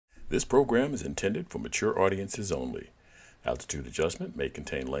This program is intended for mature audiences only. Altitude adjustment may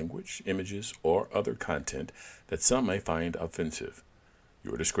contain language, images, or other content that some may find offensive.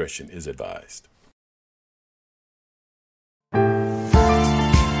 Your discretion is advised.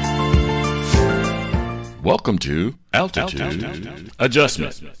 Welcome to Altitude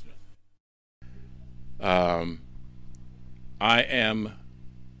Adjustment. I am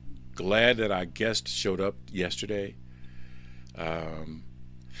glad that our guest showed up yesterday.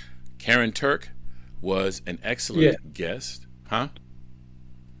 Karen Turk was an excellent guest. Huh?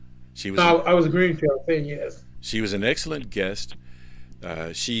 She was. I was agreeing with you. I was saying yes. She was an excellent guest.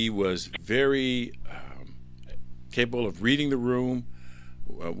 She was very capable of reading the room,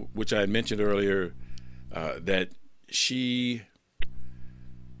 which I had mentioned earlier, that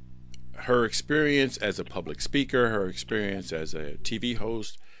her experience as a public speaker, her experience as a TV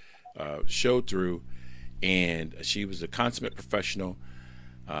host showed through, and she was a consummate professional.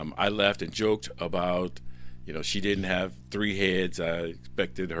 I laughed and joked about, she didn't have three heads. I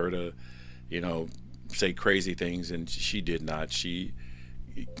expected her to, say crazy things, and she did not. She,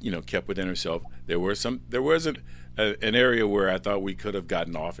 kept within herself. There wasn't an area where I thought we could have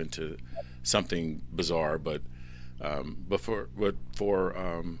gotten off into something bizarre, but for the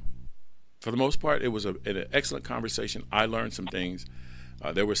most part, it was an excellent conversation. I learned some things.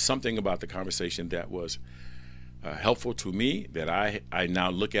 There was something about the conversation that was helpful to me that I now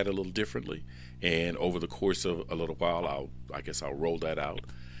look at a little differently, and over the course of a little while, I guess I'll roll that out.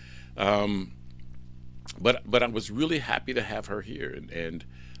 But I was really happy to have her here, and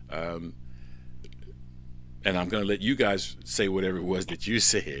I'm going to let you guys say whatever it was that you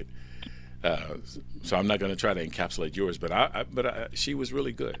said. So I'm not going to try to encapsulate yours, but she was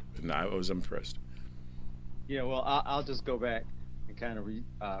really good, and I was impressed. Yeah, well, I'll just go back and kind of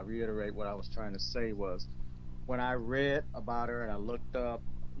reiterate what I was trying to say was, when I read about her and I looked up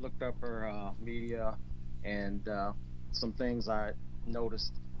her media and some things I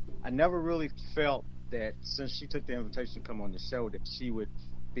noticed, I never really felt that since she took the invitation to come on the show that she would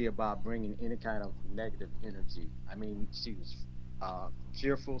be about bringing any kind of negative energy. I mean, she was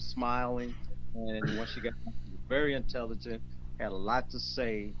cheerful, smiling, and once she got very intelligent, had a lot to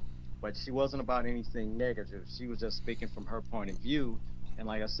say, but she wasn't about anything negative. She was just speaking from her point of view. And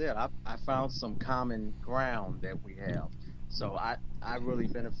like I said, I found some common ground that we have. So I really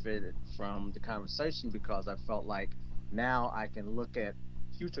benefited from the conversation because I felt like now I can look at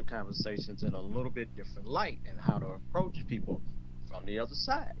future conversations in a little bit different light and how to approach people from the other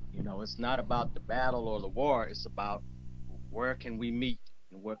side. It's not about the battle or the war. It's about where can we meet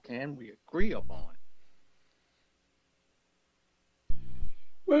and what can we agree upon.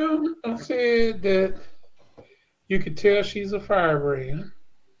 Well, I said that you could tell she's a firebrand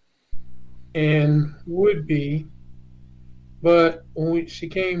and would be, but when she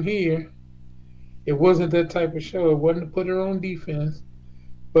came here, it wasn't that type of show. It wasn't to put her on defense,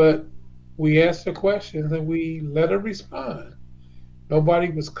 but we asked her questions and we let her respond. Nobody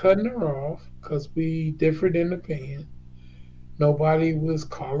was cutting her off because we differed in opinion. Nobody was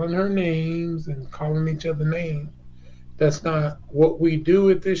calling her names and calling each other names. That's not what we do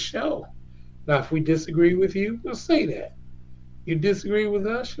at this show. Now, if we disagree with you, we'll say that. You disagree with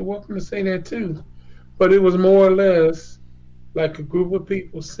us, you're welcome to say that too. But it was more or less like a group of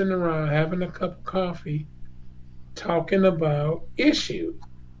people sitting around having a cup of coffee, talking about issues.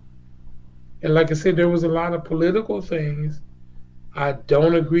 And like I said, there was a lot of political things I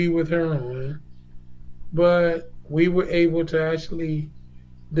don't agree with her on, but we were able to actually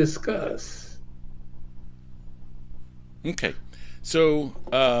discuss. Okay. So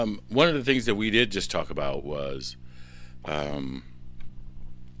one of the things that we did just talk about was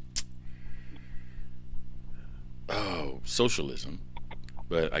socialism,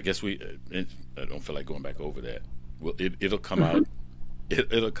 but I guess I don't feel like going back over that. Well, it'll come out.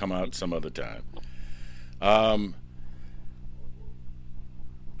 It'll come out some other time.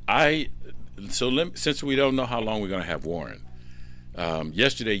 Since we don't know how long we're going to have Warren,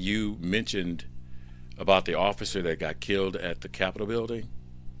 yesterday you mentioned about the officer that got killed at the Capitol building.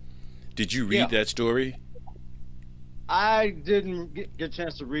 Did you read that story? I didn't get a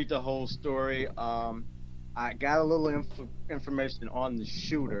chance to read the whole story. I got a little information on the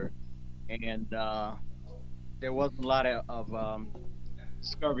shooter, and there wasn't a lot of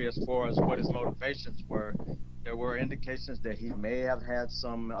discovery as far as what his motivations were. There were indications that he may have had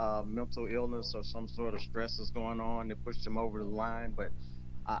some mental illness or some sort of stresses going on that pushed him over the line, but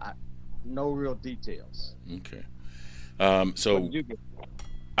no real details. Okay. So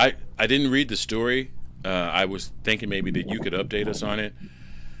I didn't read the story. I was thinking maybe that you could update us on it.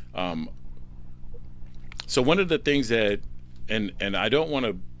 So one of the things that, and I don't want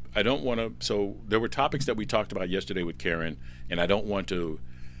to I don't want to. So there were topics that we talked about yesterday with Karen, and I don't want to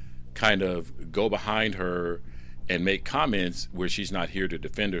kind of go behind her and make comments where she's not here to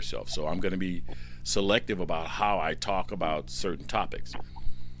defend herself. So I'm going to be selective about how I talk about certain topics.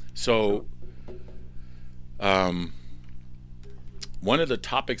 So one of the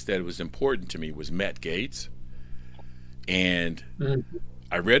topics that was important to me was Matt Gaetz. And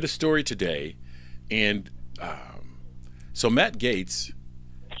I read a story today. And so Matt Gaetz,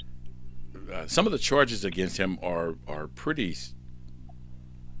 some of the charges against him are pretty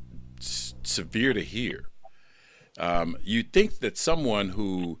severe to hear. You think that someone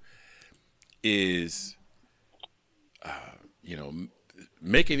who is,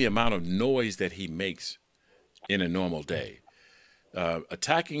 making the amount of noise that he makes in a normal day,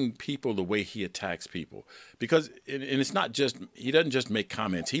 attacking people the way he attacks people, because and it's not just, he doesn't just make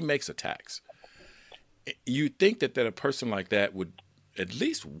comments, he makes attacks. You think that a person like that would at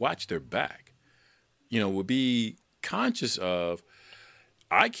least watch their back, would be conscious of,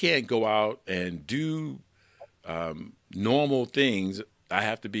 I can't go out and do normal things. I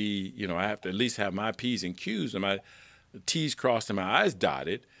have to be, I have to at least have my P's and Q's and my T's crossed and my I's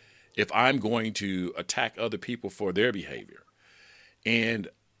dotted if I'm going to attack other people for their behavior. And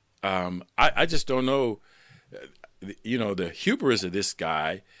I just don't know, the hubris of this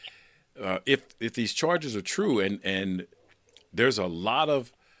guy, if these charges are true, and there's a lot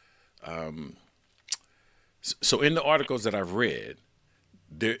of, so in the articles that I've read,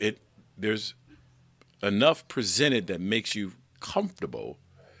 there's enough presented that makes you comfortable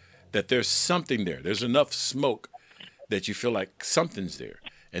that there's something there. There's enough smoke that you feel like something's there.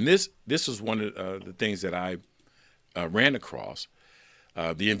 And this was one of the things that I ran across.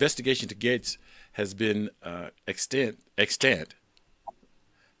 The investigation to Gaetz has been extant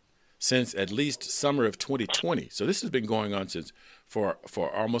since at least summer of 2020. So this has been going on for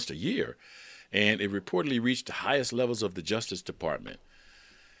almost a year, and it reportedly reached the highest levels of the Justice Department.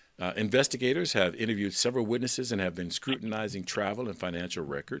 Investigators have interviewed several witnesses and have been scrutinizing travel and financial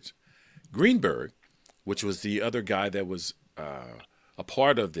records. Greenberg, which was the other guy that was a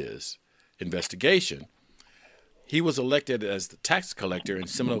part of this investigation, he was elected as the tax collector in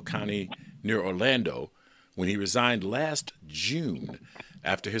Seminole County near Orlando when he resigned last June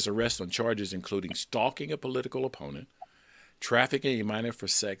after his arrest on charges including stalking a political opponent, trafficking a minor for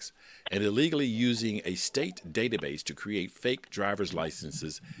sex, and illegally using a state database to create fake driver's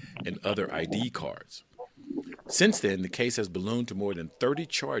licenses and other ID cards. Since then, the case has ballooned to more than 30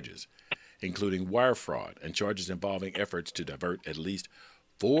 charges, including wire fraud and charges involving efforts to divert at least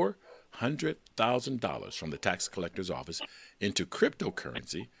 $400,000 from the tax collector's office into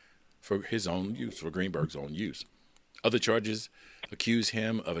cryptocurrency for his own use, for Greenberg's own use. Other charges accuse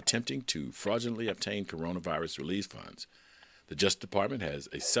him of attempting to fraudulently obtain coronavirus relief funds. The Justice Department has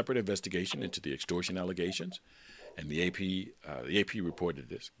a separate investigation into the extortion allegations, and the AP reported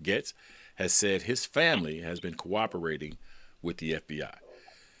this. Gaetz has said his family has been cooperating with the FBI.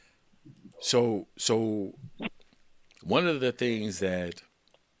 So one of the things that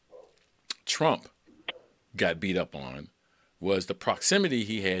Trump got beat up on was the proximity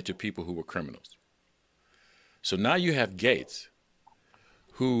he had to people who were criminals. So now you have Gaetz,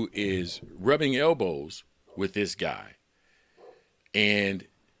 who is rubbing elbows with this guy. And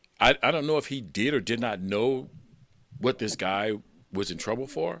I don't know if he did or did not know what this guy was in trouble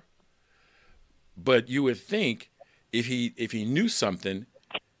for. But you would think if he knew something,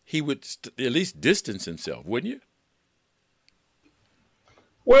 he would at least distance himself, wouldn't you?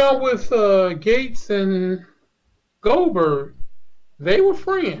 Well, with Gaetz and Goldberg, they were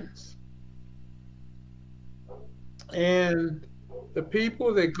friends. And the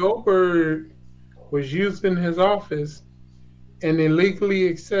people that Goldberg was using his office and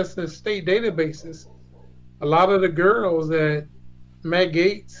illegally accessing state databases, a lot of the girls that Matt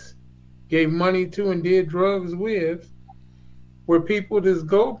Gaetz gave money to and did drugs with were people this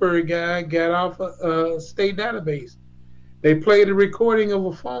Goldberg guy got off a state database. They played a recording of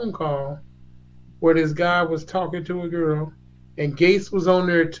a phone call where this guy was talking to a girl, and Gaetz was on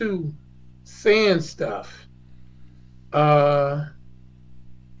there too, saying stuff.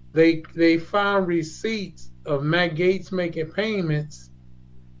 They found receipts of Matt Gaetz making payments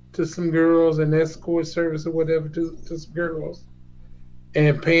to some girls and escort service or whatever to some girls,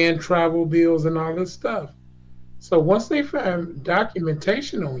 and paying travel bills and all this stuff. So once they find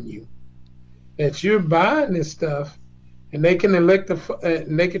documentation on you that you're buying this stuff, and they can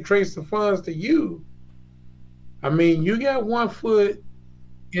they can trace the funds to you, I mean, you got one foot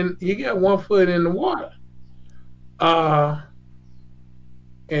in the water.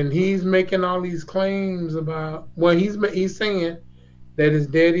 And he's making all these claims about, well, he's saying that his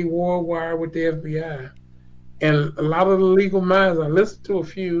daddy wore a wire with the FBI. And a lot of the legal minds, I listened to a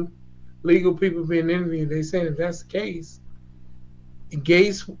few legal people being interviewed, they saying if that's the case,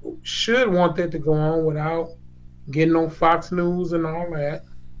 Gates should want that to go on without getting on Fox News and all that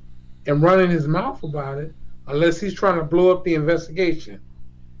and running his mouth about it, unless he's trying to blow up the investigation.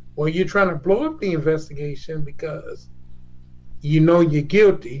 Well, you're trying to blow up the investigation because you know you're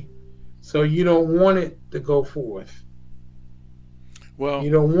guilty, so you don't want it to go forth. Well,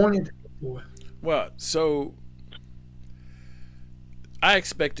 you don't want it to go forth. Well, so I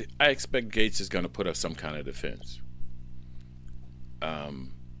expect Gates is going to put up some kind of defense.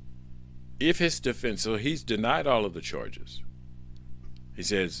 If his defense, so he's denied all of the charges. He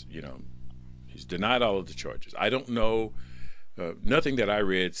says, he's denied all of the charges. I don't know. Nothing that I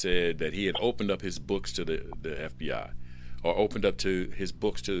read said that he had opened up his books to the FBI or opened up to his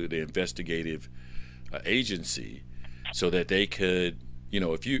books to the investigative agency so that they could,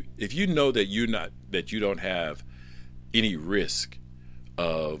 if you know that you don't have any risk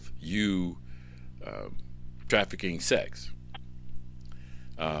of you trafficking sex.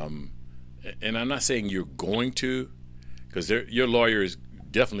 And I'm not saying you're going to, because your lawyer is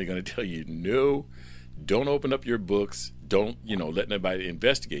definitely going to tell you, no, don't open up your books. Don't, let nobody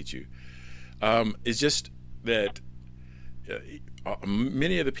investigate you. It's just that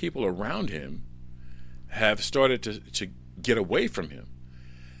many of the people around him have started to get away from him.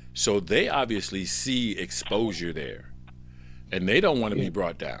 So they obviously see exposure there, and they don't want to be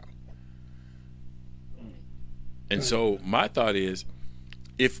brought down. And so my thought is,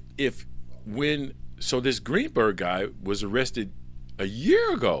 so this Greenberg guy was arrested a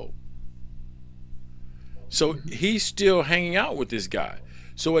year ago. So he's still hanging out with this guy.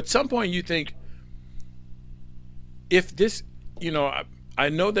 So at some point you think, if this, I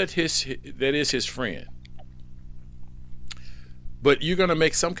know that that is his friend, but you're going to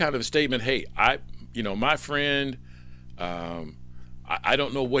make some kind of statement. Hey, my friend, I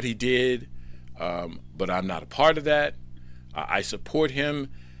don't know what he did, but I'm not a part of that. I support him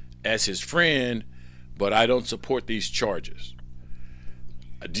as his friend, but I don't support these charges.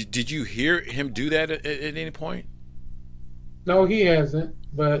 Did you hear him do that at any point? No, he hasn't.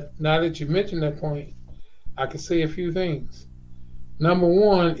 But now that you mentioned that point, I can say a few things. Number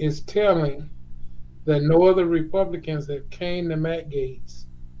one is telling that no other Republicans that came to Matt Gaetz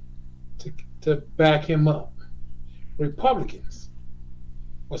to back him up. Republicans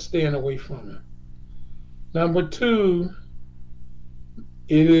were staying away from him. Number two,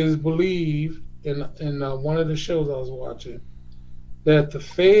 it is believed in one of the shows I was watching that the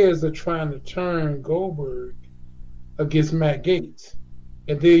feds are trying to turn Goldberg against Matt Gaetz.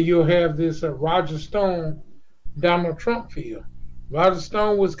 And then you'll have this Roger Stone, Donald Trump feel. Roger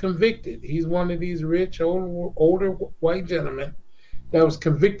Stone was convicted. He's one of these rich, older white gentlemen that was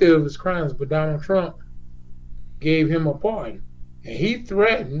convicted of his crimes, but Donald Trump gave him a pardon. And he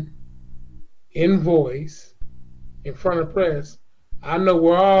threatened in voice, in front of press, I know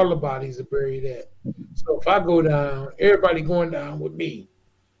where all the bodies are buried at. So if I go down, everybody going down with me.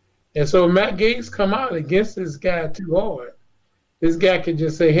 And so Matt Gaetz come out against this guy too hard. This guy could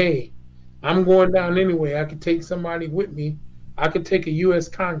just say, hey, I'm going down anyway. I could take somebody with me. I could take a U.S.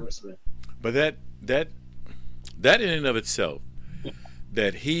 congressman. But that in and of itself,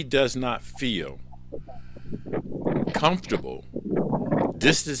 that he does not feel comfortable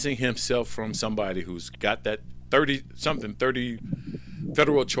distancing himself from somebody who's got that 30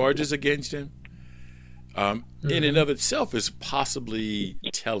 federal charges against him, in and of itself is possibly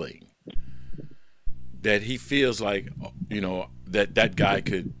telling that he feels like, that guy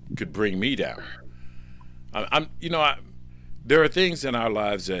could bring me down. There are things in our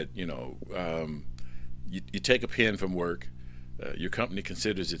lives that, you take a pen from work, your company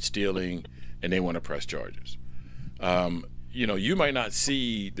considers it stealing, and they want to press charges. You might not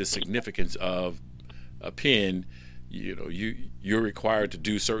see the significance of a pen. You're required to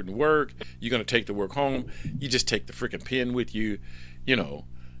do certain work. You're going to take the work home. You just take the freaking pen with you. You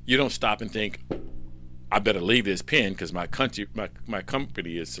don't stop and think, I better leave this pen because my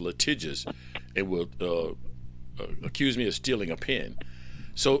company is litigious and will accuse me of stealing a pen.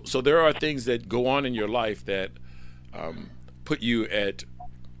 So there are things that go on in your life that put you at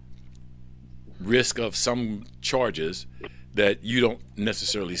risk of some charges that you don't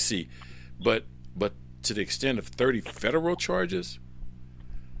necessarily see, but to the extent of 30 federal charges,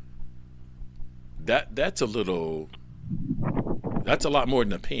 that's a lot more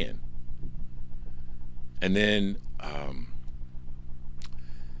than a pen. And then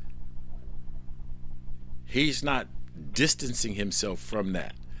he's not distancing himself from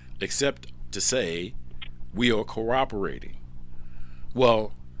that, except to say we are cooperating.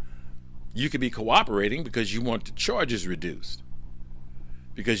 Well, you could be cooperating because you want the charges reduced,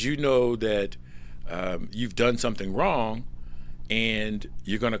 because you know that you've done something wrong, and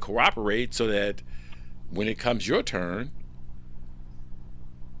you're going to cooperate so that when it comes your turn,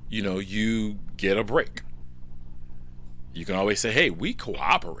 you get a break. You can always say, hey, we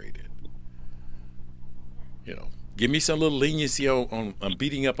cooperated. Give me some little leniency on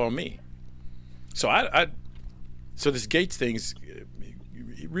beating up on me. So so this Gates thing's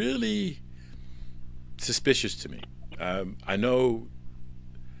really suspicious to me. I know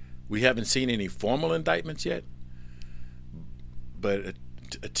we haven't seen any formal indictments yet, but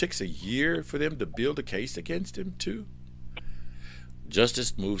it takes a year for them to build a case against him too.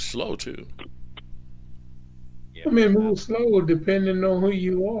 Justice moves slow too. I mean, move slow depending on who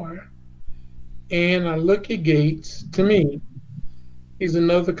you are. And I look at Gates, to me, he's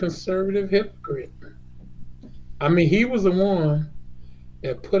another conservative hypocrite. I mean, he was the one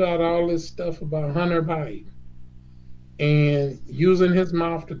that put out all this stuff about Hunter Biden and using his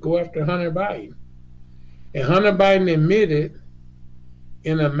mouth to go after Hunter Biden. And Hunter Biden admitted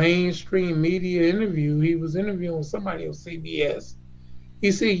in a mainstream media interview, he was interviewing somebody on CBS. He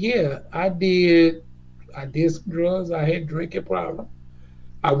said, yeah, I did some drugs, I had a drinking problem.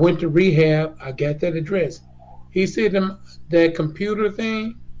 I went to rehab. I got that address. He said that computer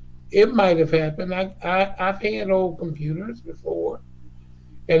thing, it might have happened. I've had old computers before,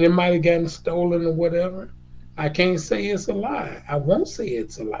 and it might have gotten stolen or whatever. I can't say it's a lie. I won't say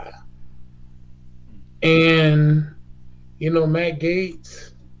it's a lie. And, Matt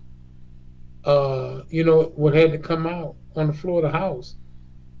Gates, what had to come out on the floor of the House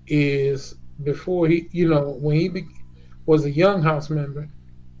is before he, when he was a young House member,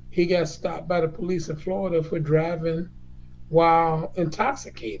 he got stopped by the police in Florida for driving while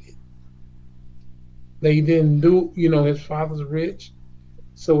intoxicated. They didn't do, his father's rich,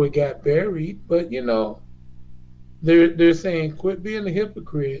 so it got buried. But, they're saying quit being a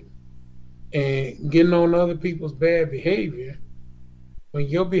hypocrite and getting on other people's bad behavior when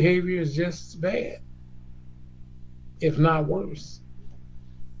your behavior is just as bad, if not worse.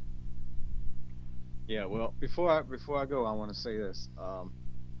 Yeah, well, before I go, I want to say this.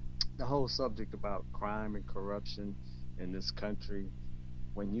 The whole subject about crime and corruption in this country,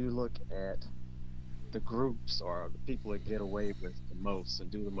 when you look at the groups or the people that get away with the most and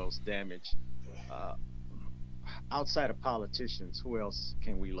do the most damage, outside of politicians, who else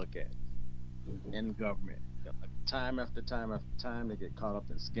can we look at in government? Time after time after time, they get caught up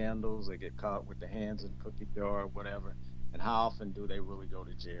in scandals, they get caught with their hands in the cookie jar or whatever. And how often do they really go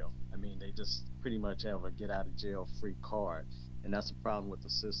to jail? I mean, they just pretty much have a get out of jail free card. And that's a problem with the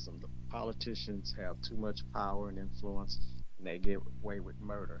system. The politicians have too much power and influence, and they get away with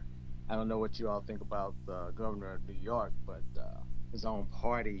murder. I don't know what you all think about the governor of New York, but his own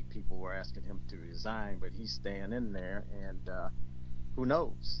party people were asking him to resign, but he's staying in there, and who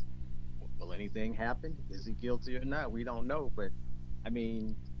knows? Will anything happen? Is he guilty or not? We don't know, but I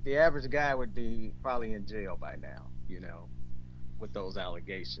mean, the average guy would be probably in jail by now, with those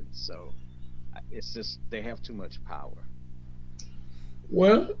allegations. So it's just, they have too much power.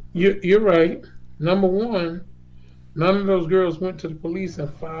 Well, you're right. Number one, none of those girls went to the police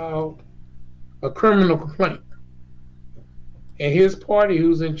and filed a criminal complaint. And his party,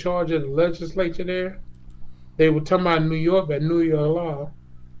 who's in charge of the legislature there, they were talking about New York, but New York law.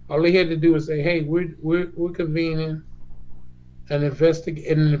 All they had to do was say, "Hey, we're convening an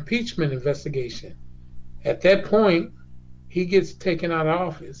impeachment investigation." At that point, he gets taken out of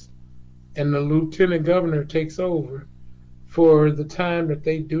office, and the lieutenant governor takes over for the time that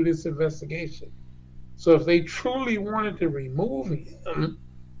they do this investigation. So if they truly wanted to remove him,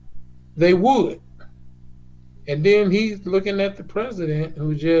 they would. And then he's looking at the president,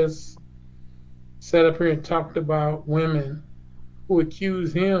 who just sat up here and talked about women who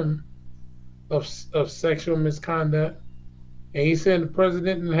accuse him of sexual misconduct. And he said the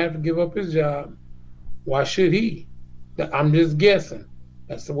president didn't have to give up his job. Why should he? I'm just guessing.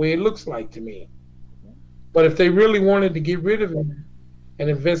 That's the way it looks like to me. But if they really wanted to get rid of him and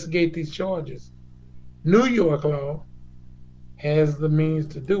investigate these charges, New York law has the means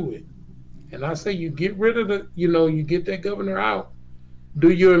to do it. And I say you get rid of you get that governor out,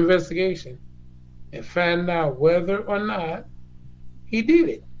 do your investigation, and find out whether or not he did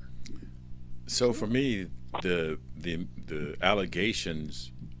it. So for me, the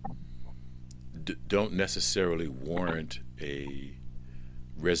allegations don't necessarily warrant a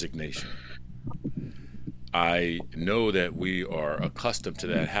resignation. I know that we are accustomed to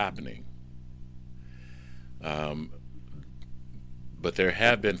that happening, but there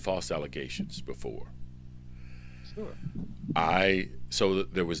have been false allegations before. Sure. I so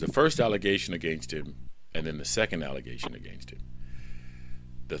there was the first allegation against him, and then the second allegation against him.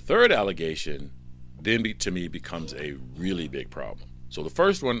 The third allegation then to me becomes a really big problem. So the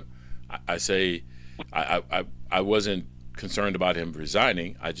first one, I say, I wasn't concerned about him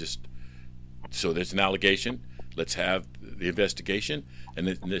resigning. So there's an allegation. Let's have the investigation,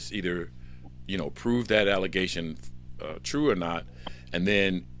 and let's either, prove that allegation true or not, and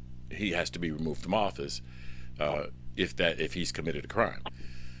then he has to be removed from office if he's committed a crime.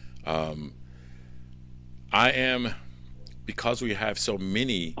 Because we have so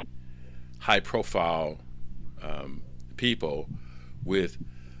many high-profile people with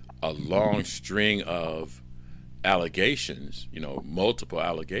a long string of allegations, multiple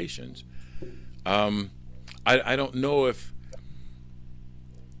allegations. I don't know if.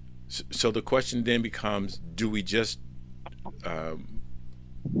 So the question then becomes: do we just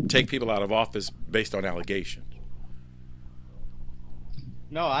take people out of office based on allegations?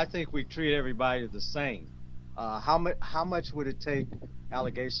 No, I think we treat everybody the same. How much would it take,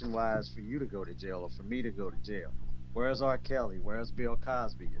 allegation-wise, for you to go to jail or for me to go to jail? Where's R. Kelly? Where's Bill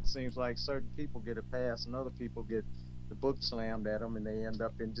Cosby? It seems like certain people get a pass and other people get the book slammed at them and they end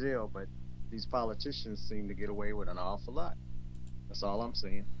up in jail. But these politicians seem to get away with an awful lot. That's all I'm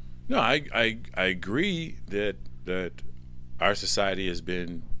saying. No, I agree that our society has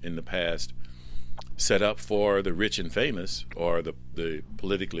been in the past set up for the rich and famous or the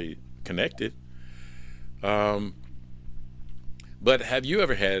politically connected. But have you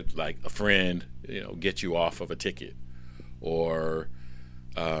ever had like a friend, get you off of a ticket, or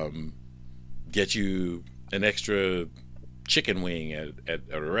get you an extra chicken wing at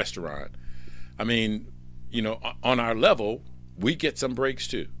a restaurant? I mean, on our level, we get some breaks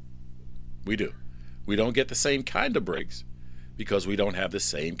too. We do. We don't get the same kind of breaks because we don't have the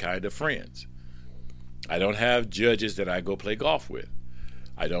same kind of friends. I don't have judges that I go play golf with.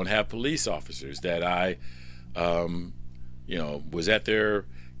 I don't have police officers that I was at their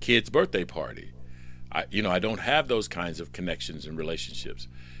kid's birthday party. I don't have those kinds of connections and relationships.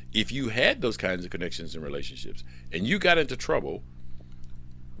 If you had those kinds of connections and relationships and you got into trouble,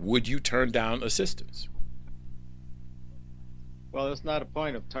 would you turn down assistance? Well, it's not a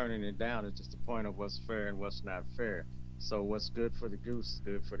point of turning it down. It's just a point of what's fair and what's not fair. So what's good for the goose is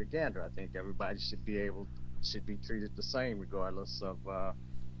good for the gander. I think everybody should be treated the same regardless of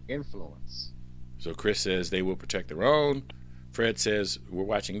influence. So Chris says they will protect their own. Fred says we're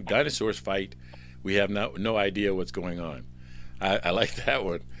watching dinosaurs fight. We have no idea what's going on. I like that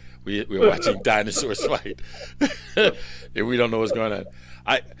one. We're watching dinosaurs fight, and we don't know what's going on.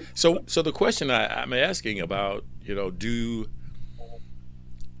 So the question I'm asking about,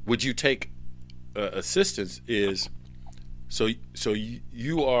 would you take assistance is, so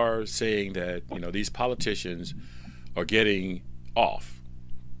you are saying that these politicians are getting off.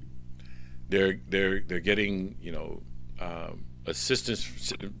 They're getting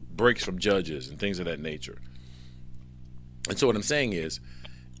assistance breaks from judges and things of that nature. And so what I'm saying is,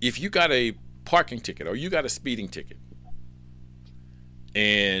 if you got a parking ticket or you got a speeding ticket,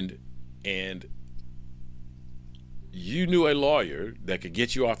 and you knew a lawyer that could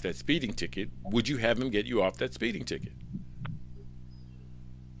get you off that speeding ticket, would you have him get you off that speeding ticket?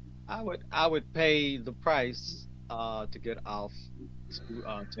 I would pay the price to get off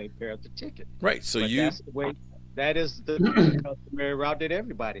to take care of the ticket. Right. So that is the customary route that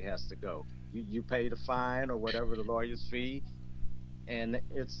everybody has to go. You pay the fine or whatever the lawyer's fee, and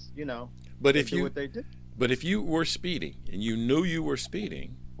it's But if what they do. But if you were speeding and you knew you were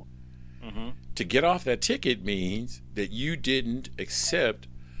speeding, mm-hmm. to get off that ticket means that you didn't accept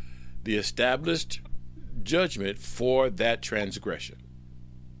the established judgment for that transgression.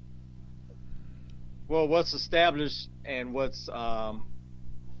 Well, what's established and what's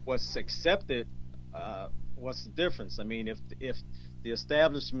accepted, what's the difference? I mean, if the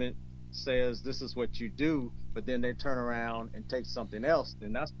establishment says this is what you do, but then they turn around and take something else,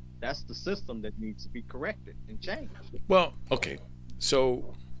 then that's the system that needs to be corrected and changed. Well, okay,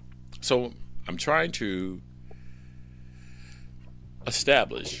 so I'm trying to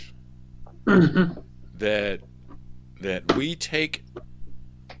establish that we take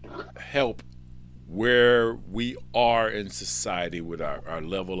help where we are in society with our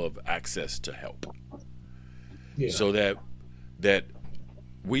level of access to help. Yeah. So that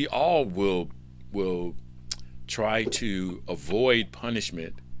we all will try to avoid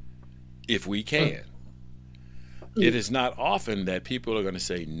punishment if we can. It is not often that people are going to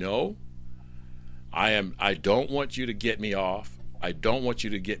say, no, I don't want you to get me off. I don't want you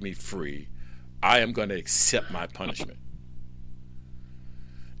to get me free. I am going to accept my punishment.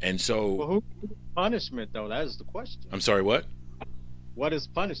 And so, well, who punishment though? That is the question. I'm sorry, what? what is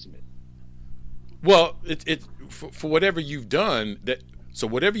punishment? Well, for whatever you've done that. So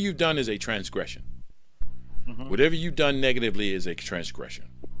whatever you've done is a transgression. Mm-hmm. Whatever you've done negatively is a transgression.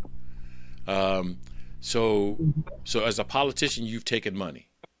 So as a politician, you've taken money.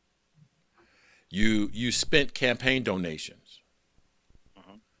 You spent campaign donations.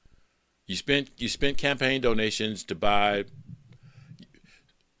 Mm-hmm. You spent campaign donations to buy.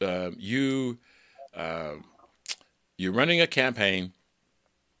 You're running a campaign.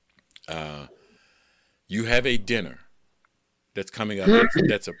 You have a dinner that's coming up.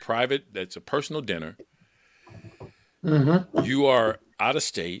 That's a personal dinner. Mm-hmm. You are out of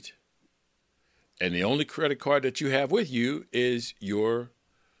state, and the only credit card that you have with you is your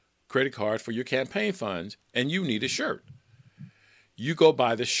credit card for your campaign funds, and you need a shirt. You go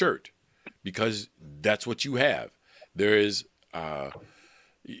buy the shirt because that's what you have. There is,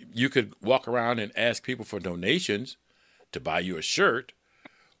 you could walk around and ask people for donations to buy you a shirt,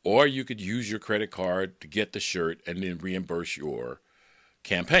 or you could use your credit card to get the shirt and then reimburse your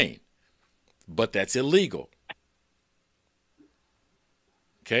campaign. But that's illegal.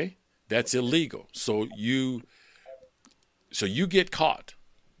 Okay? That's illegal. So you get caught.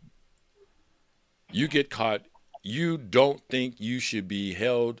 You get caught. You don't think you should be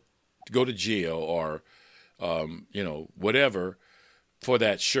held to go to jail or, whatever for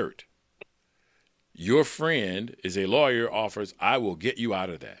that shirt. Your friend is a lawyer, offers, I will get you out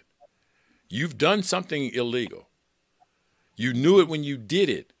of that. You've done something illegal. You knew it when you did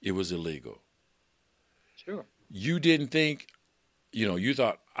it. It was illegal. Sure. You didn't think, you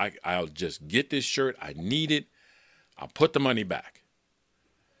thought, I'll just get this shirt. I need it. I'll put the money back.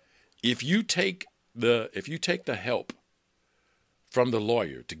 If you take the help from the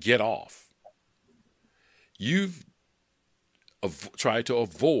lawyer to get off, you've tried to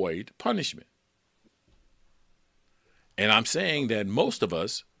avoid punishment. And I'm saying that most of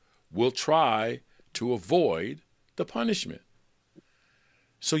us will try to avoid the punishment.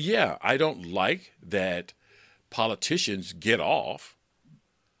 So yeah, I don't like that politicians get off,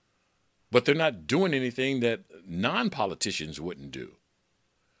 but they're not doing anything that non-politicians wouldn't do.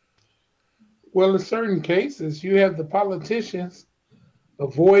 Well, in certain cases, you have the politicians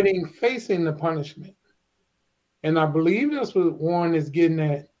avoiding facing the punishment. And I believe that's what Warren is getting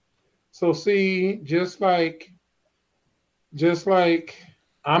at. So see, just like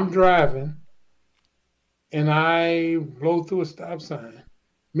I'm driving and I blow through a stop sign,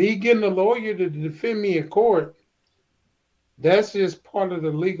 me getting a lawyer to defend me in court, that's just part of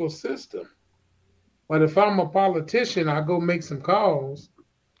the legal system. But if I'm a politician, I go make some calls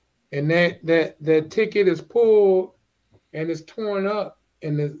and that ticket is pulled and it's torn up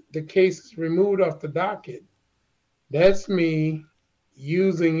and the case is removed off the docket. That's me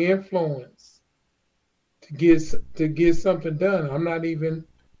using influence to get something done. I'm not even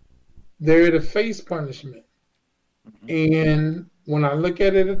there to face punishment. And when I look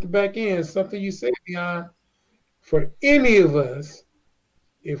at it at the back end, something you said, Dion, for any of us,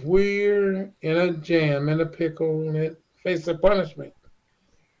 if we're in a jam, in a pickle, and face a punishment,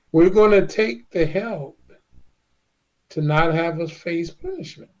 we're going to take the help to not have us face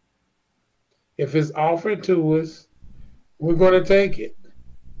punishment. If it's offered to us, we're going to take it.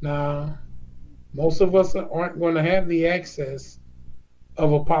 Now, most of us aren't going to have the access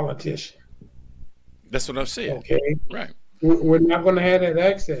of a politician. That's what I'm saying. Okay? Right. We're not going to have that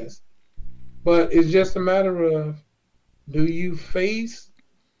access. But it's just a matter of, do you face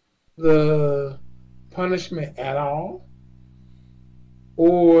the punishment at all?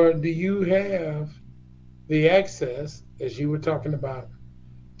 Or do you have the access, as you were talking about,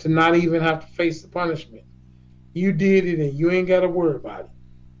 to not even have to face the punishment? You did it and you ain't got to worry about it.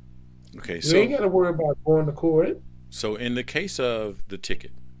 Okay, you ain't got to worry about going to court. So in the case of the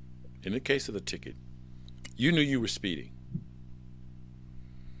ticket, you knew you were speeding.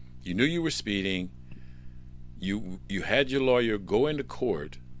 You knew you were speeding. You had your lawyer go into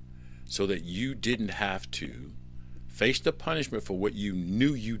court so that you didn't have to face the punishment for what you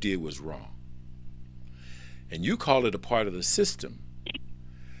knew you did was wrong. And you call it a part of the system.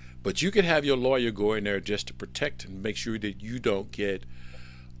 But you could have your lawyer go in there just to protect and make sure that you don't get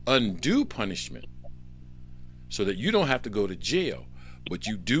undue punishment so that you don't have to go to jail. But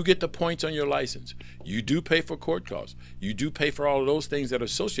you do get the points on your license. You do pay for court costs. You do pay for all of those things that are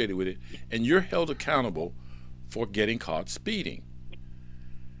associated with it. And you're held accountable for getting caught speeding.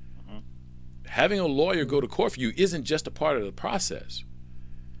 Having a lawyer go to court for you isn't just a part of the process.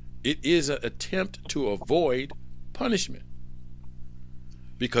 It is an attempt to avoid punishment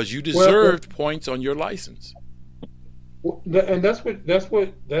because you deserved points on your license. And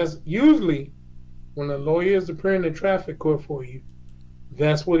that's usually when a lawyer is appearing in traffic court for you.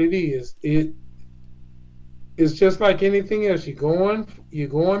 That's what it is. It's just like anything else. You're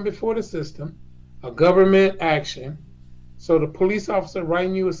going before the system, a government action. So the police officer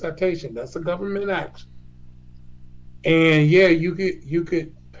writing you a citation, that's a government action. And yeah, you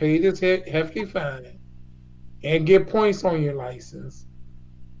could pay this hefty fine and get points on your license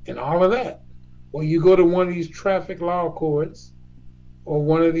and all of that. Or you go to one of these traffic law courts or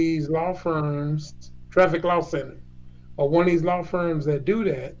one of these law firms, traffic law center, or one of these law firms that do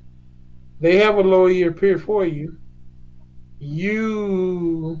that. They have a lawyer appear for you.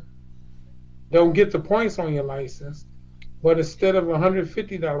 You don't get the points on your license, but instead of a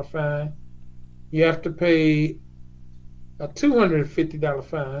 $150 fine, you have to pay a $250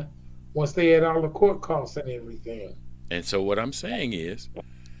 fine once they add all the court costs and everything. And so what I'm saying is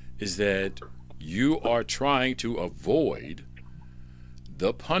that you are trying to avoid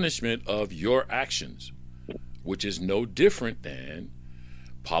the punishment of your actions, which is no different than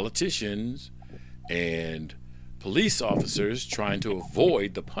politicians and police officers trying to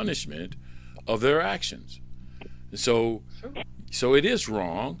avoid the punishment of their actions. So it is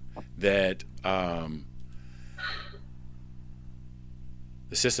wrong that the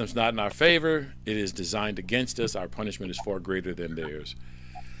system's not in our favor. It is designed against us. Our punishment is far greater than theirs.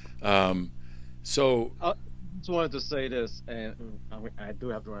 So I just wanted to say this, and I do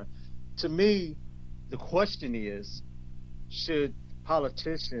have to run. To me, the question is, should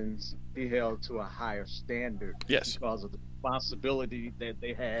politicians be held to a higher standard? Yes. Because of the responsibility that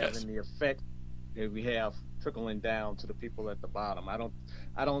they have, yes, and the effect that we have trickling down to the people at the bottom. I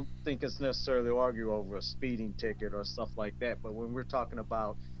don't think it's necessarily to argue over a speeding ticket or stuff like that, but when we're talking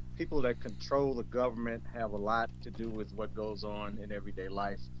about people that control the government, have a lot to do with what goes on in everyday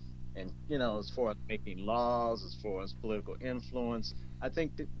life, and as far as making laws, as far as political influence, I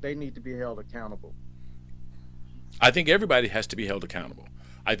think that they need to be held accountable. I think everybody has to be held accountable.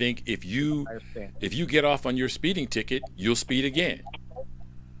 I think if you get off on your speeding ticket, you'll speed again.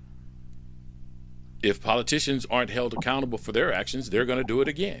 If politicians aren't held accountable for their actions, they're going to do it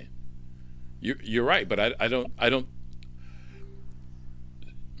again. You're right, but I don't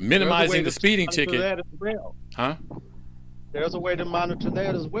minimizing the speeding ticket. That as well. Huh? There's a way to monitor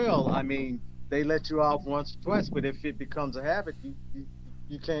that as well. I mean, they let you off once or twice, but if it becomes a habit, you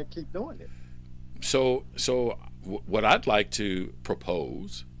can't keep doing it. So what I'd like to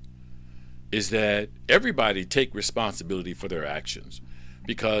propose is that everybody take responsibility for their actions,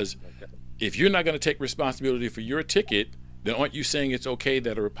 because if you're not going to take responsibility for your ticket, then aren't you saying it's okay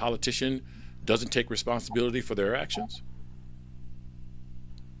that a politician doesn't take responsibility for their actions?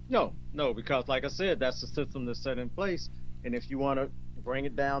 No, because like I said, that's the system that's set in place. And if you want to bring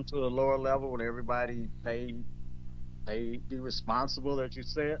it down to a lower level and everybody be responsible, that you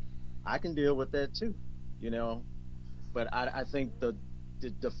said, I can deal with that too, But I think the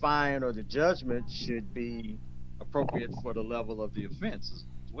fine or the judgment should be appropriate for the level of the offense as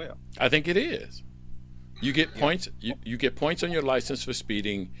well. I think it is. You get points. You get points on your license for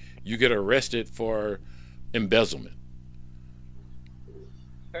speeding. You get arrested for embezzlement.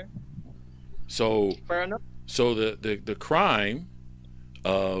 Okay. So fair enough. So the crime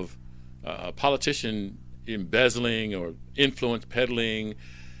of a politician embezzling or influence peddling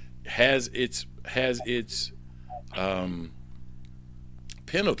has its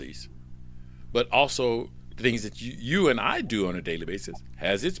penalties, but also things that you and I do on a daily basis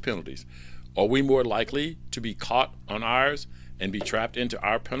has its penalties. Are we more likely to be caught on ours and be trapped into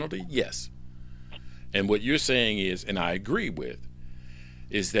our penalty? Yes. And what you're saying is, and I agree with,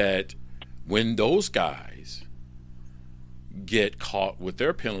 is that when those guys get caught with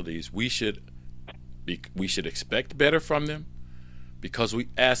their penalties, we should expect better from them, because we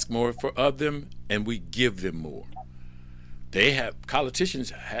ask more of them and we give them more.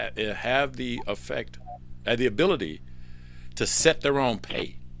 Politicians have the ability to set their own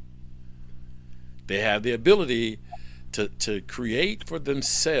pay. They have the ability to create for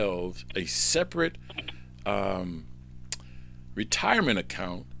themselves a separate retirement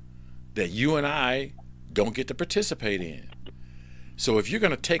account that you and I don't get to participate in. So if you're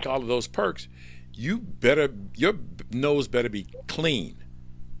going to take all of those perks, your nose better be clean.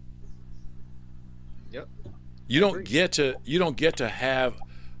 Yep. You don't get to have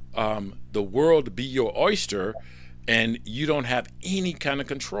the world be your oyster, and you don't have any kind of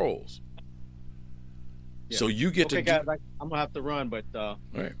controls. Yeah. So you get to. Guys, I'm gonna have to run, but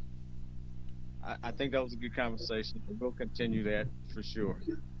right. I think that was a good conversation. We'll continue that for sure.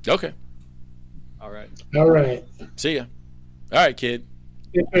 Okay. All right. All right. See ya. All right, kid.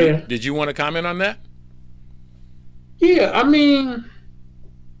 Yeah. Did you want to comment on that? Yeah, I mean,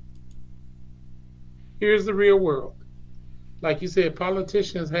 here's the real world. like you said,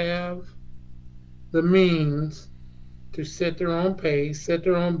 politicians have the means to set their own pay, set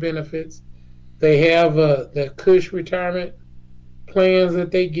their own benefits. They have the Cush retirement plans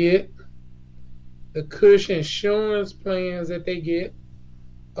that they get, the Cush insurance plans that they get.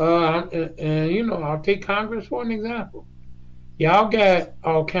 And you know, I'll take Congress for an example. Y'all got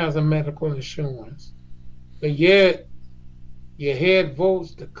all kinds of medical insurance, but yet you had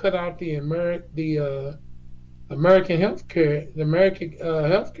votes to cut out the American health care, the American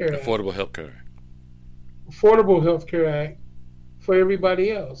health care Act, Affordable health care. Affordable Health Care Act for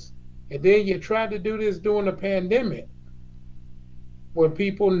everybody else. And then you tried to do this during the pandemic where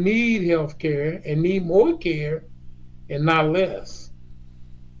people need health care and need more care and not less.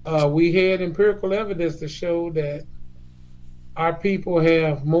 We had empirical evidence to show that our people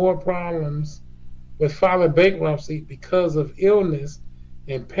have more problems with filing bankruptcy because of illness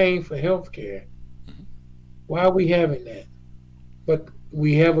and paying for health care. Why are we having that? But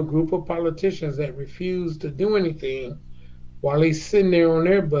we have a group of politicians that refuse to do anything while they sitting there on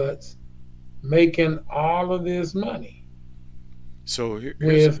their butts making all of this money. So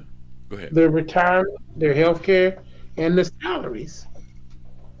with go ahead. Their retirement, their health care, and the salaries.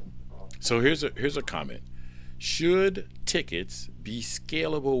 So here's a comment. Should tickets be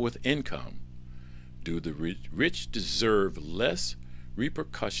scalable with income? Do the rich deserve less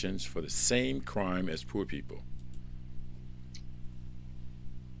repercussions for the same crime as poor people?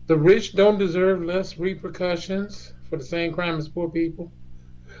 The rich don't deserve less repercussions for the same crime as poor people.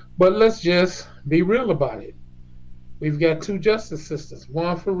 But let's just be real about it. We've got two justice systems,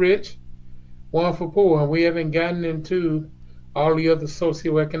 one for rich, one for poor, and we haven't gotten into all the other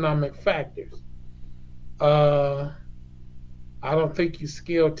socioeconomic factors. I don't think you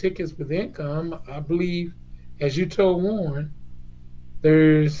scale tickets with income. I believe, as you told Warren,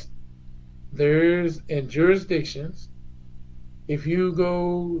 there's in jurisdictions, if you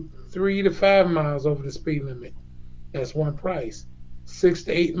go 3 to 5 miles over the speed limit, that's one price. 6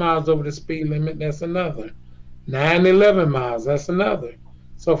 to 8 miles over the speed limit, that's another. 9 to 11 miles, that's another.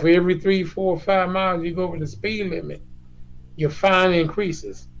 So for every 3, 4, 5 miles you go over the speed limit, your fine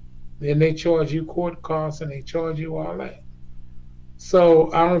increases. Then they charge you court costs and they charge you all that.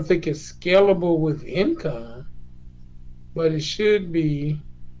 So I don't think it's scalable with income, but it should be,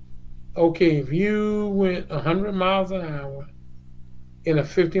 okay, if you went 100 miles an hour in a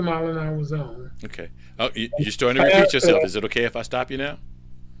 50-mile-an-hour zone. Okay. Oh, you're starting to repeat yourself. Is it okay if I stop you now?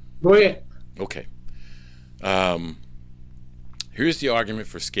 Go ahead. Okay. Here's the argument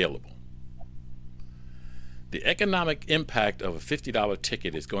for scalable. The economic impact of a $50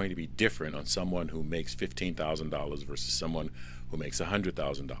 ticket is going to be different on someone who makes $15,000 versus someone who makes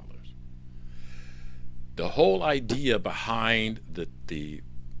 $100,000. The whole idea behind the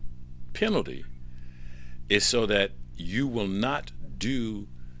penalty is so that you will not do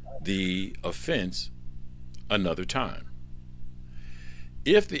the offense another time.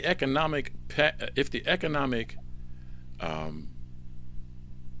 If the economic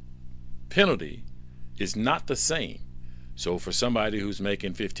penalty is not the same, so for somebody who's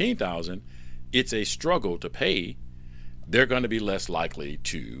making $15,000, it's a struggle to pay, they're going to be less likely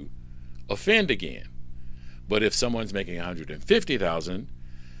to offend again. But if someone's making $150,000,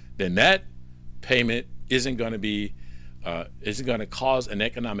 then that payment isn't going to cause an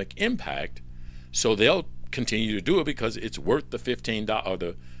economic impact, so they'll continue to do it because it's worth the $15 or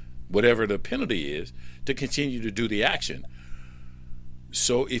the whatever the penalty is to continue to do the action.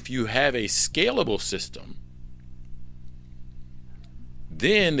 So if you have a scalable system,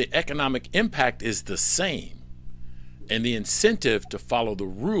 then the economic impact is the same, and the incentive to follow the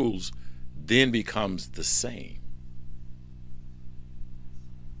rules then becomes the same.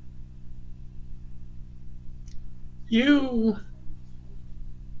 You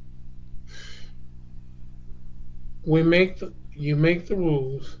make the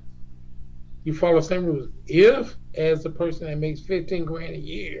rules, you follow the same rules. If, as the person that makes 15 grand a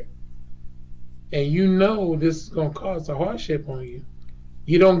year, and you know this is going to cause a hardship on you,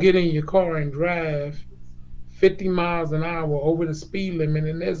 you don't get in your car and drive 50 miles an hour over the speed limit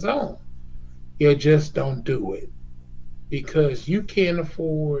in that zone. You just don't do it because you can't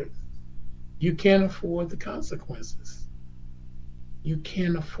afford the consequences. You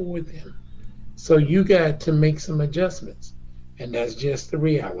can't afford them. So you got to make some adjustments, and that's just the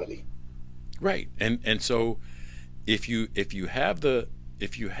reality. Right. And so if you have the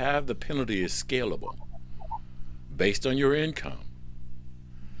penalty is scalable based on your income,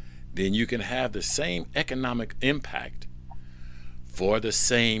 then you can have the same economic impact for the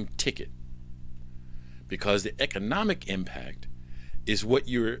same ticket, because the economic impact is what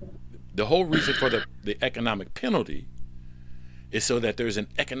the whole reason for the economic penalty is so that there's an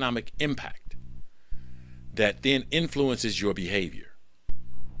economic impact that then influences your behavior.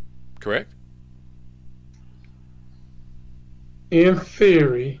 Correct? In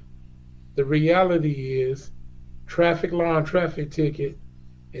theory, the reality is traffic law and traffic ticket,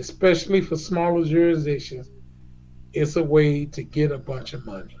 especially for smaller jurisdictions, it's a way to get a bunch of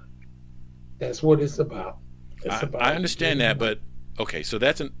money. That's what it's about. I understand that, but okay, so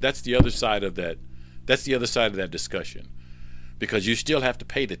that's the other side of that. That's the other side of that discussion, because you still have to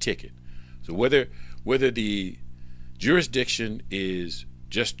pay the ticket. So whether the jurisdiction is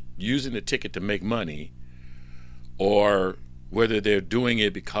just using the ticket to make money, or whether they're doing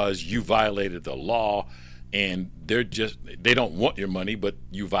it because you violated the law and they don't want your money, but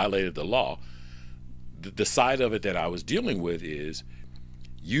you violated the law. The side of it that I was dealing with is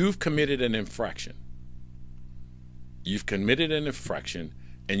you've committed an infraction. You've committed an infraction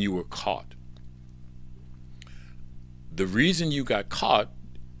and you were caught. The reason you got caught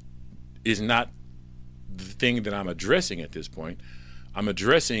is not the thing that I'm addressing at this point. I'm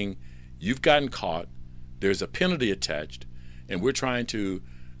addressing you've gotten caught, there's a penalty attached, and we're trying to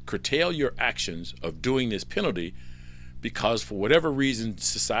curtail your actions of doing this penalty because for whatever reason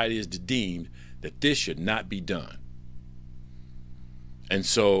society has deemed that this should not be done. And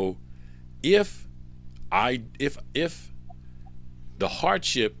so if the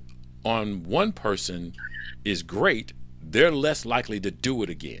hardship on one person is great, they're less likely to do it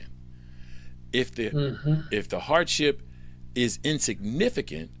again. If the hardship is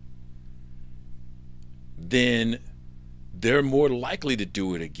insignificant, then they're more likely to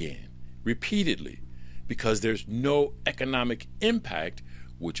do it again repeatedly because there's no economic impact,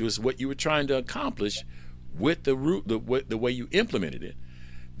 which was what you were trying to accomplish with the way you implemented it.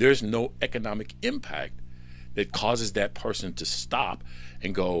 There's no economic impact that causes that person to stop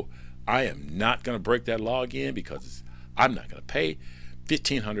and go, I am not going to break that law again because I'm not going to pay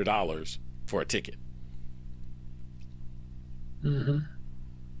 $1,500 for a ticket.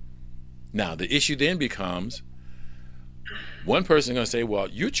 Now, the issue then becomes, one person going to say, well,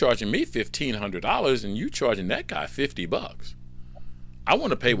 you're charging me $1,500 and you charging that guy $50. I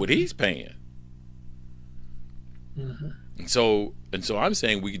want to pay what he's paying. And so I'm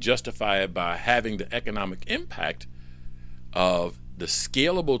saying we justify it by having the economic impact of the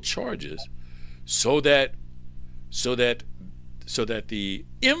scalable charges so that the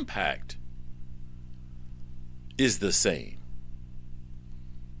impact is the same.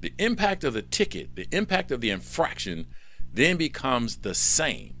 The impact of the ticket, the impact of the infraction then becomes the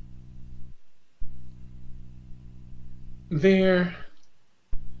same. That's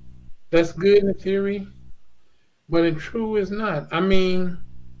good in theory, but in true it's not. I mean,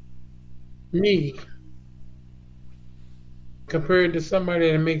 me, compared to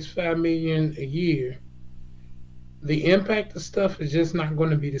somebody that makes $5 million a year, the impact of stuff is just not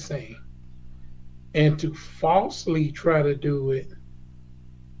going to be the same. And to falsely try to do it,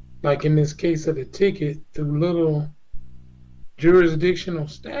 like in this case of the ticket, through little jurisdictional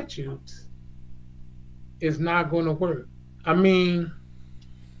statutes, is not going to work. I mean,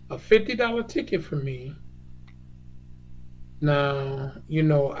 a $50 ticket for me, now,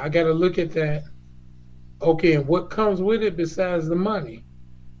 I got to look at that. Okay, and what comes with it besides the money?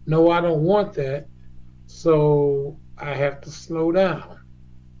 No, I don't want that. So I have to slow down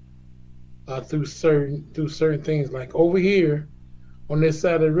through certain things. Like over here on this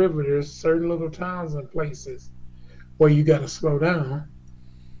side of the river, there's certain little towns and places where you got to slow down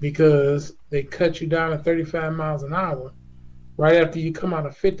because they cut you down to 35 miles an hour right after you come out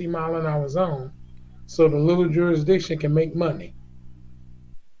of 50-mile-an-hour zone, so the little jurisdiction can make money.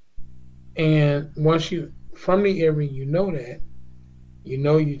 And once you from the area,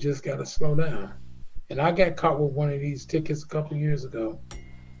 you just got to slow down. And I got caught with one of these tickets a couple years ago,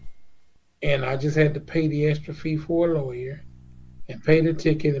 and I just had to pay the extra fee for a lawyer and pay the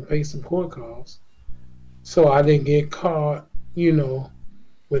ticket and pay some court costs, so I didn't get caught,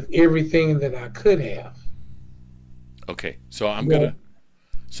 with everything that I could have. Okay, so I'm gonna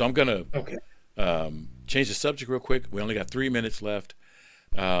okay. Change the subject real quick. We only got 3 minutes left.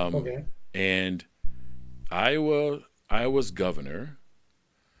 Okay. And Iowa's governor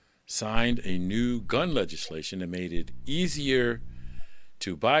signed a new gun legislation that made it easier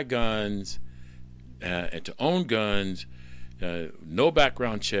to buy guns and to own guns. No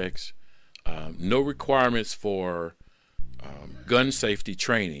background checks, no requirements for gun safety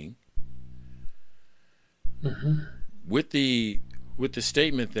training. With the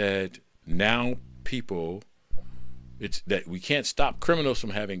statement that now it's that we can't stop criminals from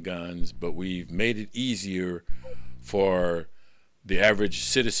having guns, but we've made it easier for the average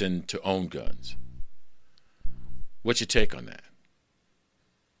citizen to own guns. What's your take on that?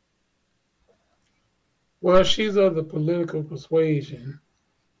 Well, she's of the political persuasion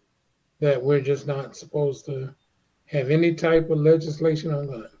that we're just not supposed to have any type of legislation on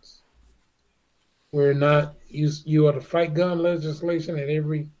guns. We're not. You are to fight gun legislation at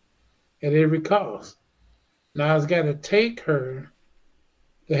every cost. Now it's got to take her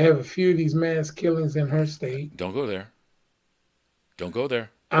to have a few of these mass killings in her state. Don't go there. Don't go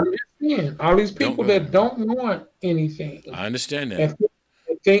there. I'm just saying, all these Don't people go that there. don't want anything I understand that.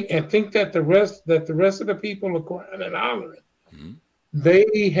 and think that the rest of the people are crying and hollering. Mhm.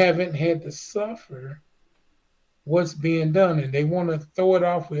 They haven't had to suffer what's being done, and they want to throw it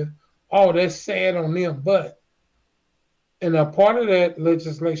off with, "Oh, that's sad on them." But and a part of that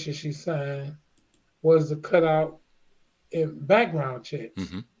legislation she signed was to cut out background checks.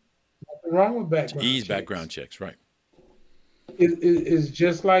 Mhm. Nothing wrong with To background ease checks. background checks, right? It's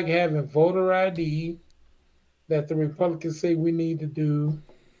just like having voter ID that the Republicans say we need to do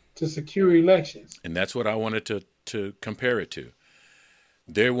to secure elections. And that's what I wanted to compare it to.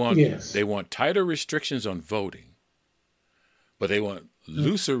 They want Yes. tighter restrictions on voting, but they want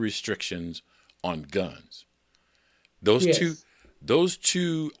looser restrictions on guns. Those Yes.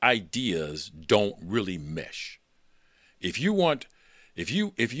 two ideas don't really mesh. If you want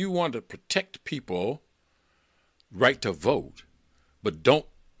to protect people right to vote,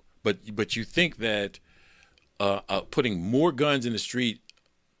 but you think that putting more guns in the street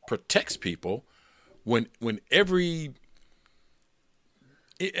protects people, when every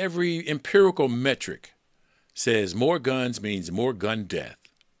empirical metric says more guns means more gun death.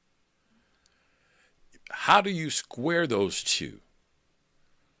 How do you square those two?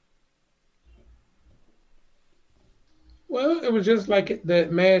 Well, it was just like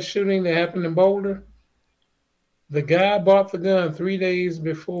that mass shooting that happened in Boulder. The guy bought the gun 3 days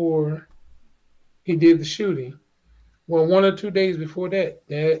before he did the shooting. Well, 1 or 2 days before that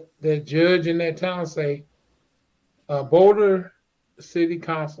judge in that town say, Boulder City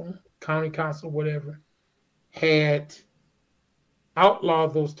Council, County Council, whatever, had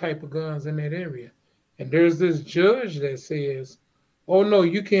outlawed those type of guns in that area. And there's this judge that says, "Oh no,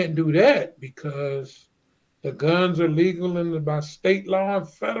 you can't do that because the guns are legal by state law and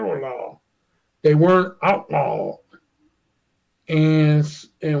federal law. They weren't outlawed." And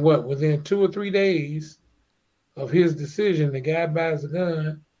what, within 2 or 3 days of his decision, the guy buys a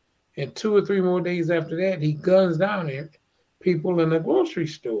gun, and 2 or 3 more days after that, he guns down people in a grocery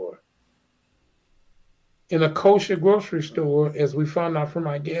store, in a kosher grocery store, as we found out from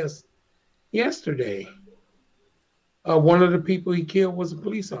our guest yesterday. One of the people he killed was a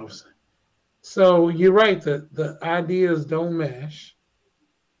police officer. So you're right, the ideas don't mesh.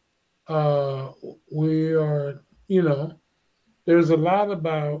 We are, there's a lot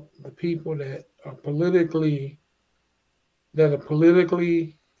about the people that are politically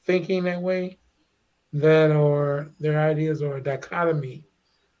thinking that way, their ideas are a dichotomy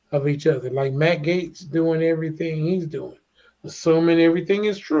of each other. Like Matt Gaetz doing everything he's doing, assuming everything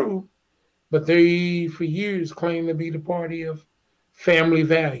is true, but they for years claim to be the party of family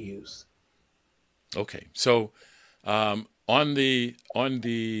values. Okay, so on the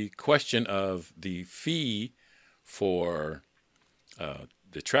question of the fee for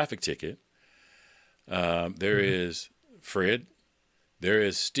the traffic ticket, there is, Fred, there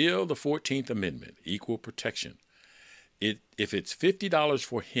is still the 14th Amendment, equal protection. If it's $50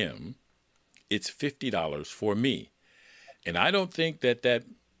 for him, it's $50 for me. And I don't think that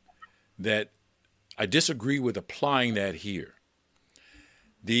I disagree with applying that here.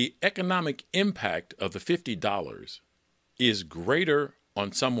 The economic impact of the $50 is greater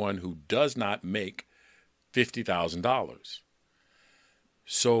on someone who does not make $50,000.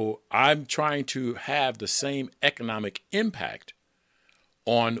 So I'm trying to have the same economic impact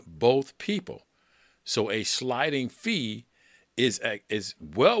on both people. So a sliding fee is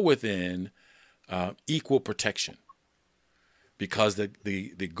well within equal protection, because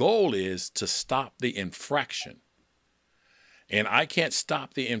the goal is to stop the infraction. And I can't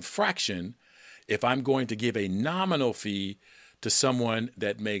stop the infraction if I'm going to give a nominal fee to someone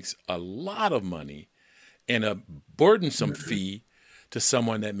that makes a lot of money and a burdensome fee to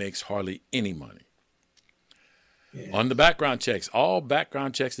someone that makes hardly any money. Yeah. On the background checks, all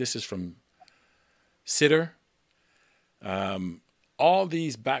background checks, this is from Sitter. All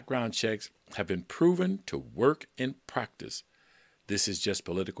these background checks have been proven to work in practice. This is just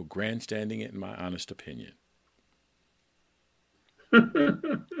political grandstanding, in my honest opinion.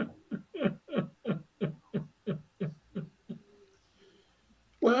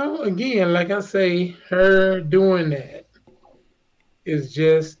 Well, again, like I say, her doing that is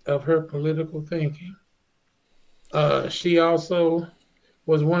just of her political thinking. She also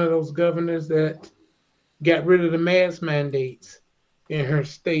was one of those governors that got rid of the mask mandates in her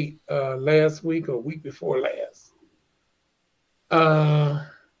state last week or week before last.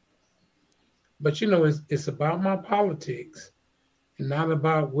 But you know, it's about my politics and not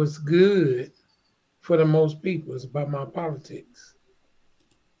about what's good for the most people. It's about my politics.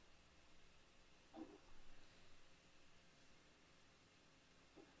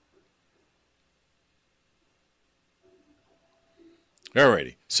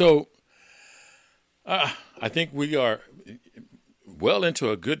 Alrighty. So I think we are well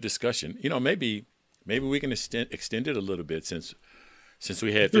into a good discussion. You know, maybe we can extend it a little bit since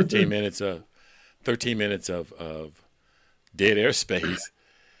we had 13 minutes of dead air space.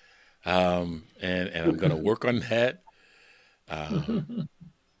 And I'm going to work on that.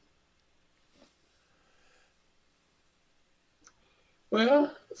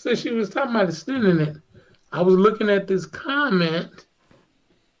 Well, since you was talking about the student, I was looking at this comment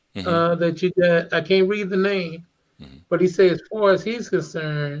that you got. I can't read the name, but he said, as far as he's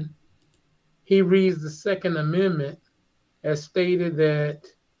concerned, he reads the Second Amendment as stated that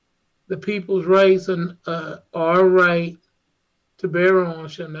the people's rights are right to bear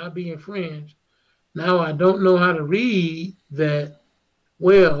arms shall not be infringed. Now, I don't know how to read that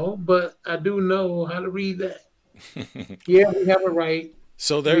well, but I do know how to read that. Yeah, we have a right.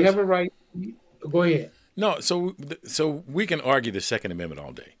 So we have a right. Go ahead. No, so we can argue the Second Amendment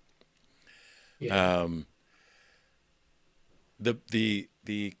all day. Yeah.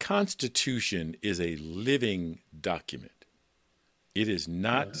 The Constitution is a living document. It is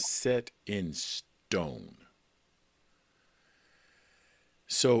not set in stone.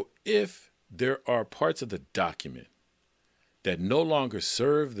 So if there are parts of the document that no longer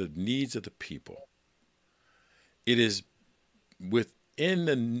serve the needs of the people, it is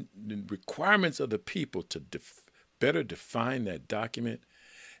within the requirements of the people to better define that document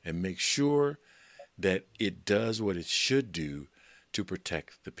and make sure that it does what it should do to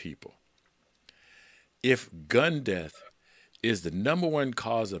protect the people. If gun death is the number one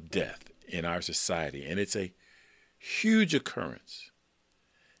cause of death in our society, and it's a huge occurrence,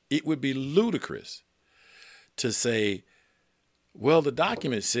 it would be ludicrous to say, well, the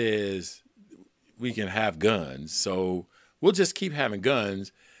document says we can have guns, so we'll just keep having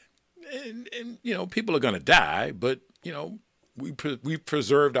guns, and you know, people are going to die, but you know, we've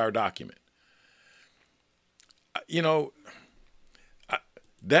preserved our document. You know,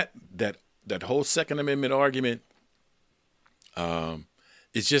 that whole Second Amendment argument,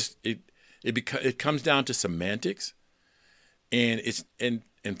 it's just it comes down to semantics, and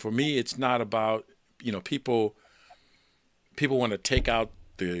for me, it's not about, you know, people want to take out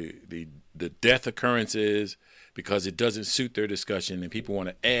the death occurrences because it doesn't suit their discussion, and people want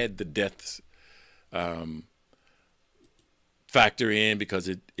to add the deaths factor in because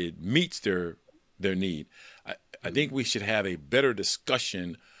it meets their need. I think we should have a better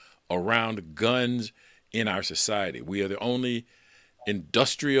discussion around guns in our society. We are the only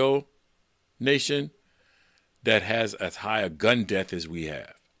industrial nation that has as high a gun death as we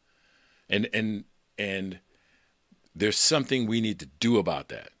have. And there's something we need to do about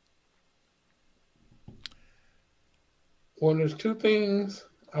that. Well, there's two things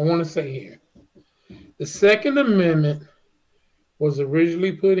I want to say here. The Second Amendment was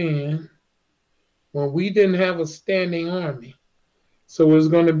originally put in when we didn't have a standing army. So it was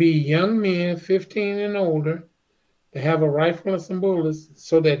going to be young men, 15 and older, to have a rifle and some bullets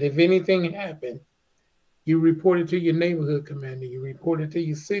so that if anything happened, you report it to your neighborhood commander, you report it to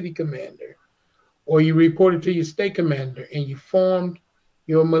your city commander, or you report it to your state commander, and you formed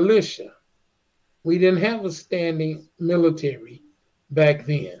your militia. We didn't have a standing military back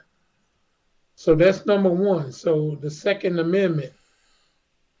then. So that's number one. So the Second Amendment,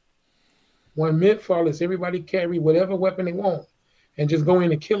 one meant for is everybody carry whatever weapon they want and just go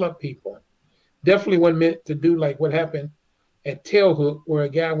in and kill up people. Definitely wasn't meant to do like what happened at Tailhook, where a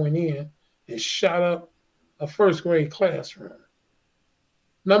guy went in and shot up a first grade classroom.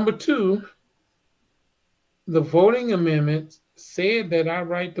 Number two, the voting amendment said that our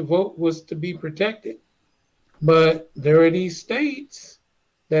right to vote was to be protected. But there are these states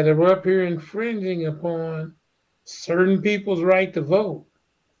that are up here infringing upon certain people's right to vote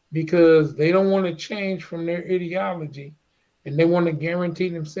because they don't want to change from their ideology and they want to guarantee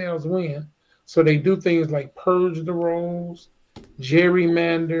themselves win. So they do things like purge the rolls,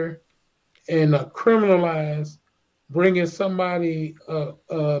 gerrymander, and criminalize bringing somebody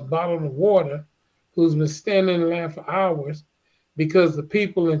a bottle of water who's been standing in line for hours because the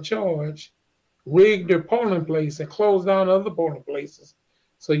people in charge rigged their polling place and closed down other polling places.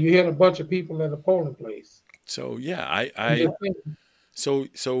 So you had a bunch of people at a polling place. So yeah,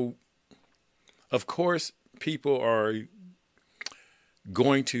 so Of course, people are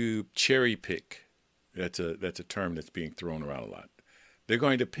going to cherry pick. That's a term that's being thrown around a lot. They're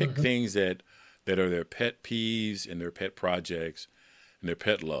going to pick things that are their pet peeves and their pet projects and their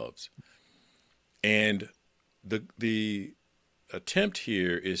pet loves. And the attempt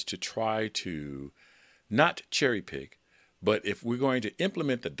here is to try to not cherry pick, but if we're going to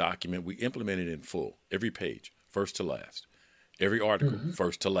implement the document, we implement it in full, every page, first to last, every article,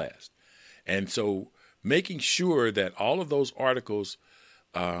 first to last. And so making sure that all of those articles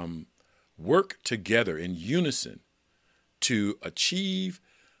work together in unison to achieve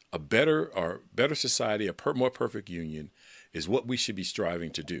a better society, more perfect union, is what we should be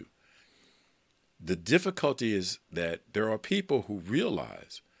striving to do. The difficulty is that there are people who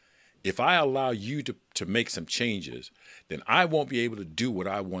realize if I allow you to make some changes, then I won't be able to do what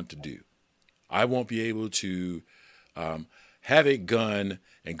I want to do. I won't be able to have a gun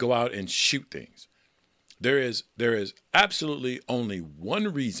and go out and shoot things. There is absolutely only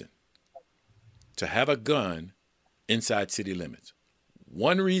one reason to have a gun inside city limits.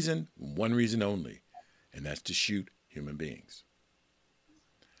 One reason only, and that's to shoot human beings.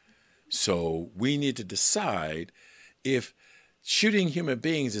 So we need to decide if shooting human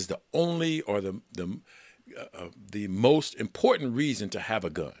beings is the only or the most important reason to have a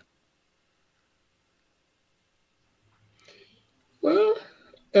gun. Well,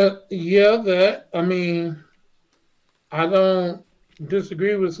 I don't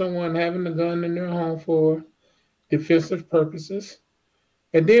disagree with someone having a gun in their home for defensive purposes.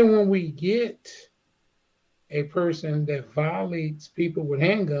 And then when we get a person that violates people with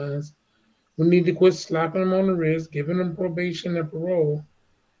handguns, we need to quit slapping them on the wrist, giving them probation and parole,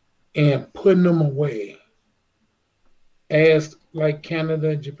 and putting them away. As like Canada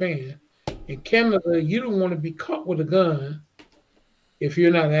and Japan. In Canada, you don't want to be caught with a gun if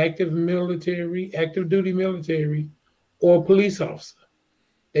you're not active duty military, or a police officer.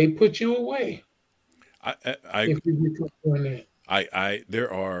 They put you away. If you get caught doing that.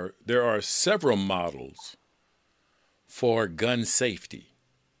 There are several models for gun safety.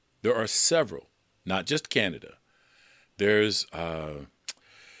 There are several, not just Canada. There's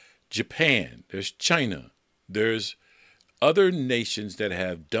Japan, there's China, there's other nations that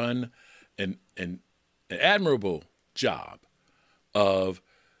have done an admirable job of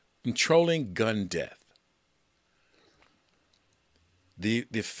controlling gun death. The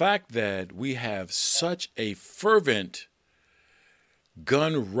fact that we have such a fervent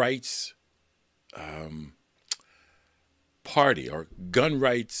gun rights party or gun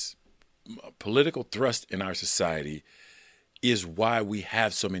rights political thrust in our society is why we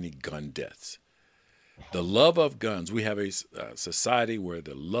have so many gun deaths. The love of guns, we have a society where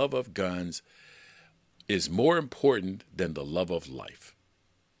the love of guns is more important than the love of life.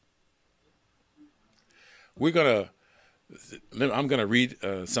 I'm going to read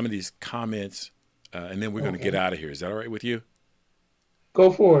some of these comments and then we're going to get out of here. Is that all right with you?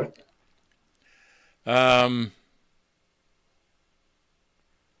 Go for it.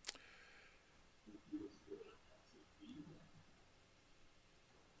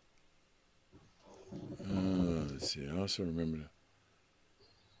 Let's see. I also remember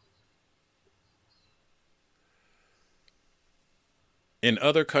in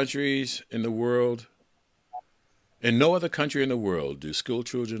other countries in the world, in no other country in the world do school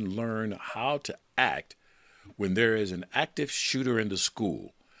children learn how to act when there is an active shooter in the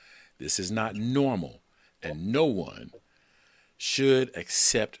school. This is not normal, and no one should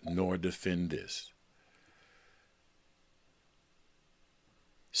accept nor defend this.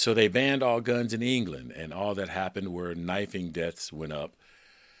 So they banned all guns in England, and all that happened were knifing deaths went up.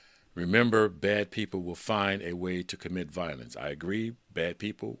 Remember, bad people will find a way to commit violence. I agree, bad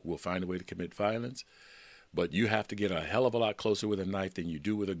people will find a way to commit violence, but you have to get a hell of a lot closer with a knife than you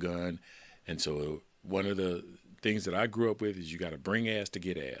do with a gun. And so one of the things that I grew up with is you got to bring ass to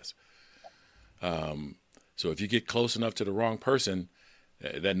get ass. So if you get close enough to the wrong person,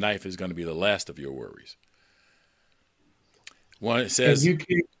 that knife is going to be the last of your worries. One, it says...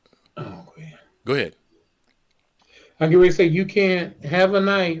 Go ahead. I can really say you can't have a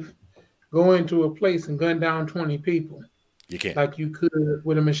knife, go into a place and gun down 20 people. You can't. Like you could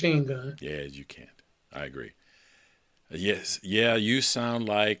with a machine gun. Yeah, you can't. I agree. Yes. Yeah, you sound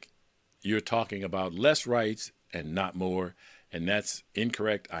like you're talking about less rights and not more. And that's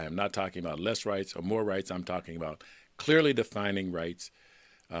incorrect. I am not talking about less rights or more rights. I'm talking about clearly defining rights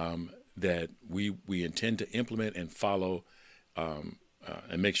that we intend to implement and follow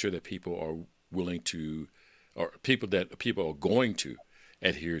and make sure that people are willing to, or people are going to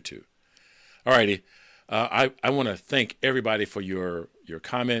adhere to. All righty. I want to thank everybody for your your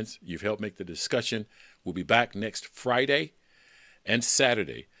comments. You've helped make the discussion. We'll be back next Friday and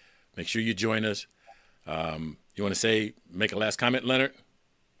Saturday. Make sure you join us. You want to make a last comment, Leonard?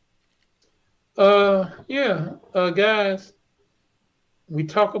 Guys, we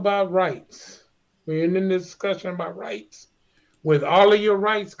talk about rights. We're in this discussion about rights. With all of your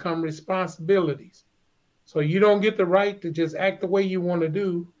rights come responsibilities. So you don't get the right to just act the way you want to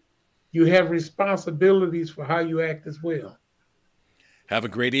do. You have responsibilities for how you act as well. Have a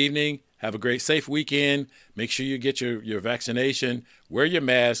great evening. Have a great, safe weekend. Make sure you get your vaccination. Wear your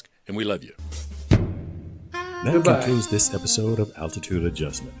mask, and we love you. That concludes this episode of Altitude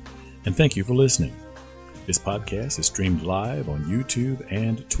Adjustment, and thank you for listening. This podcast is streamed live on YouTube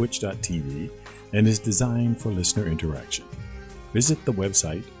and Twitch.tv and is designed for listener interaction. Visit the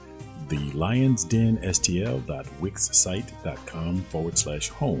website,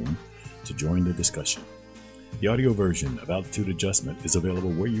 thelionsdenstl.wixsite.com/home to join the discussion. The audio version of Altitude Adjustment is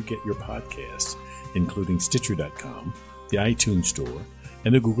available where you get your podcasts, including Stitcher.com, the iTunes Store,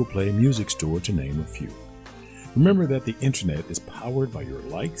 and the Google Play Music Store, to name a few. Remember that the internet is powered by your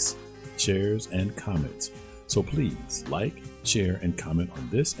likes, shares, and comments. So please like, share, and comment on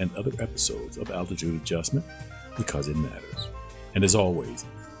this and other episodes of Altitude Adjustment, because it matters. And as always,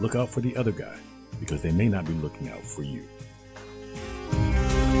 look out for the other guy, because they may not be looking out for you.